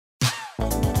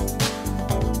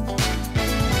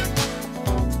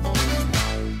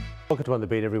Welcome to On the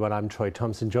Beat, everyone. I'm Troy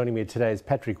Thompson. Joining me today is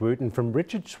Patrick Wooten from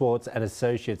Richard Schwartz and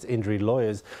Associates Injury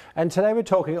Lawyers. And today we're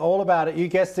talking all about it. You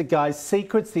guessed it, guys.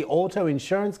 Secrets the auto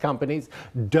insurance companies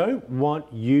don't want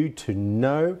you to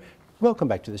know. Welcome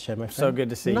back to the show, my friend. So good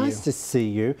to see you. Nice to see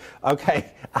you.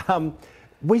 Okay.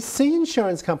 We see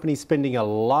insurance companies spending a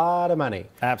lot of money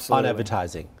on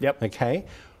advertising. Yep. Okay.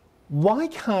 Why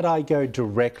can't I go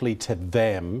directly to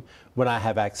them when I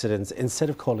have accidents instead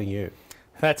of calling you?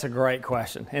 That's a great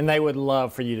question, and they would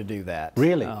love for you to do that.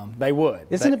 Really? They would.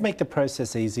 Doesn't it make the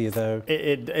process easier, though?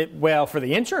 Well, for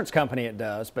the insurance company it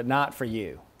does, but not for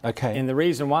you. Okay. And the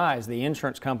reason why is the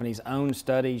insurance company's own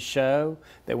studies show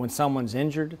that when someone's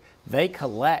injured, they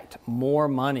collect more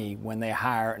money when they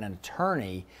hire an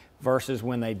attorney versus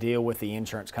when they deal with the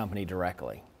insurance company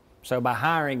directly. So by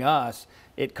hiring us,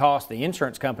 it costs the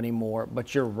insurance company more,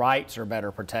 but your rights are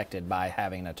better protected by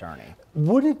having an attorney.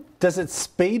 Does it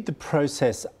speed the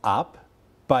process up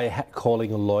by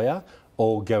calling a lawyer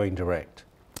or going direct?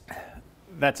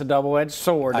 That's a double-edged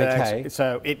sword. Okay.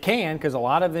 So it can, because a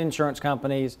lot of insurance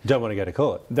companies don't want to go to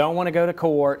court. Don't want to go to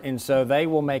court, and so they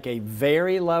will make a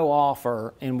very low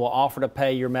offer and will offer to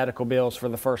pay your medical bills for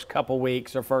the first couple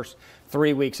weeks or first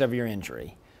 3 weeks of your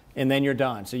injury. And then you're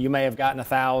done. So you may have gotten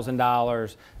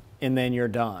 $1,000 and then you're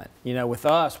done. You know, with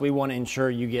us, we want to ensure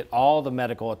you get all the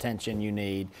medical attention you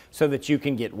need so that you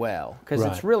can get well. Because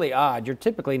It's really odd. You're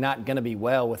typically not going to be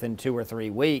well within 2 or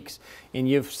 3 weeks, and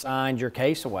you've signed your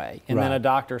case away. And then a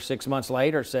doctor 6 months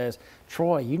later says,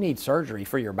 Troy, you need surgery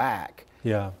for your back.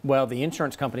 Yeah. Well, the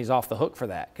insurance company's off the hook for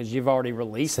that because you've already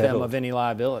released them of any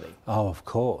liability. Oh, of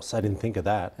course. I didn't think of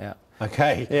that. Yeah.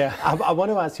 Okay. Yeah. I want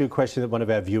to ask you a question that one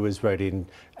of our viewers wrote in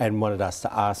and wanted us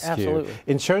to ask you.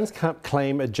 Insurance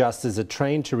claim adjusters are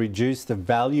trained to reduce the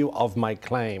value of my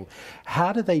claim.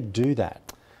 How do they do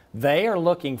that? They are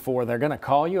looking for, they're going to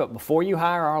call you up before you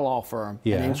hire our law firm.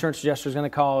 Yeah. An insurance adjuster is going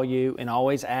to call you and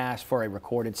always ask for a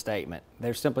recorded statement.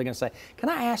 They're simply going to say, can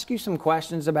I ask you some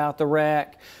questions about the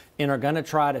wreck? And are going to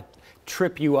try to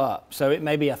trip you up. So it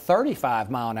may be a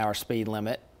 35-mile-an-hour speed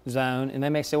limit zone, and they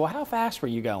may say, well, how fast were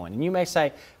you going? And you may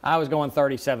say, I was going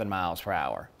 37 miles per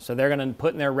hour. So they're going to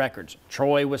put in their records,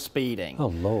 Troy was speeding. Oh,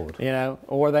 Lord. You know,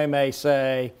 or they may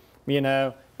say, you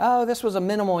know, oh, this was a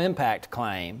minimal impact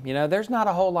claim. You know, there's not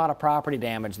a whole lot of property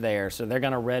damage there, so they're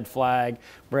going to red flag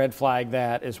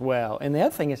that as well. And the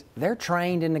other thing is they're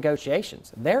trained in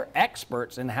negotiations. They're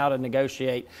experts in how to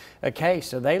negotiate a case,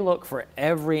 so they look for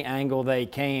every angle they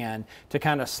can to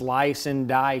kind of slice and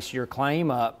dice your claim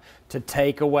up to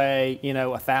take away, you know,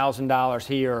 $1,000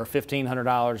 here or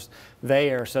 $1,500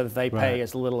 there so that they pay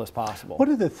as little as possible. What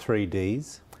are the 3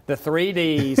 Ds? The 3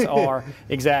 Ds are,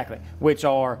 which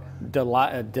are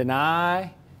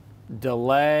deny,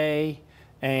 delay,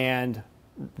 and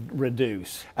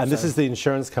reduce. And this is the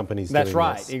insurance companies doing this? That's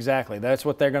right, exactly. That's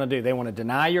what they're going to do. They want to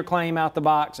deny your claim out the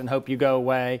box and hope you go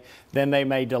away. Then they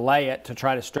may delay it to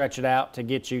try to stretch it out to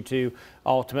get you to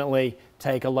ultimately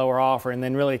take a lower offer. And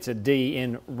then really it's a D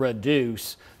in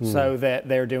reduce, so that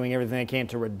they're doing everything they can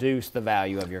to reduce the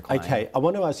value of your claim. Okay, I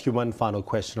want to ask you one final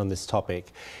question on this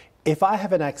topic. If I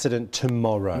have an accident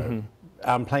tomorrow,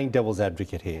 I'm playing devil's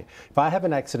advocate here. If I have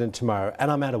an accident tomorrow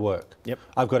and I'm out of work,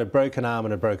 I've got a broken arm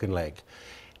and a broken leg,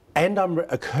 and I'm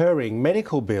incurring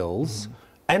medical bills,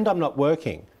 and I'm not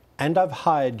working, and I've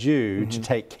hired you to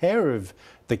take care of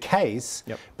the case,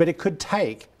 but it could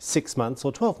take 6 months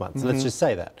or 12 months. Let's just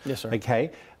say that. Yes, sir. Okay,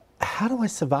 how do I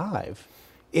survive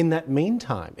in that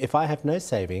meantime if I have no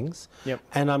savings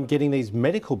and I'm getting these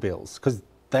medical bills? Because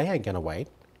they ain't going to wait.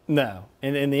 No,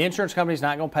 and the insurance company's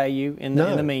not going to pay you in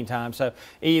the meantime. So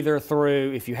either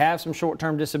through, if you have some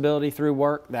short-term disability through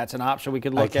work, that's an option we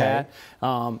could look at.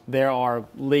 There are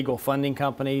legal funding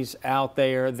companies out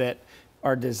there that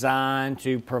are designed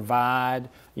to provide,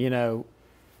 you know,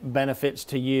 benefits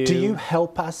to you. Do you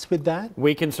help us with that?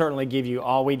 We can certainly give you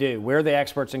all we do. We're the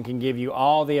experts and can give you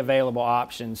all the available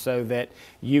options so that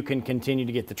you can continue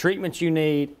to get the treatments you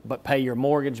need, but pay your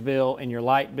mortgage bill and your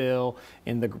light bill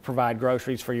and provide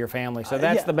groceries for your family. So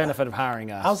that's the benefit of hiring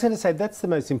us. I was going to say, that's the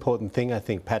most important thing, I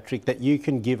think, Patrick, that you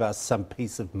can give us some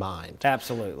peace of mind.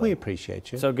 Absolutely. We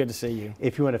appreciate you. So good to see you.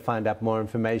 If you want to find out more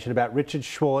information about Richard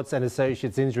Schwartz and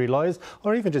Associates Injury Lawyers,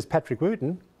 or even just Patrick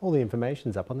Wooten, all the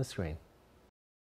information's up on the screen.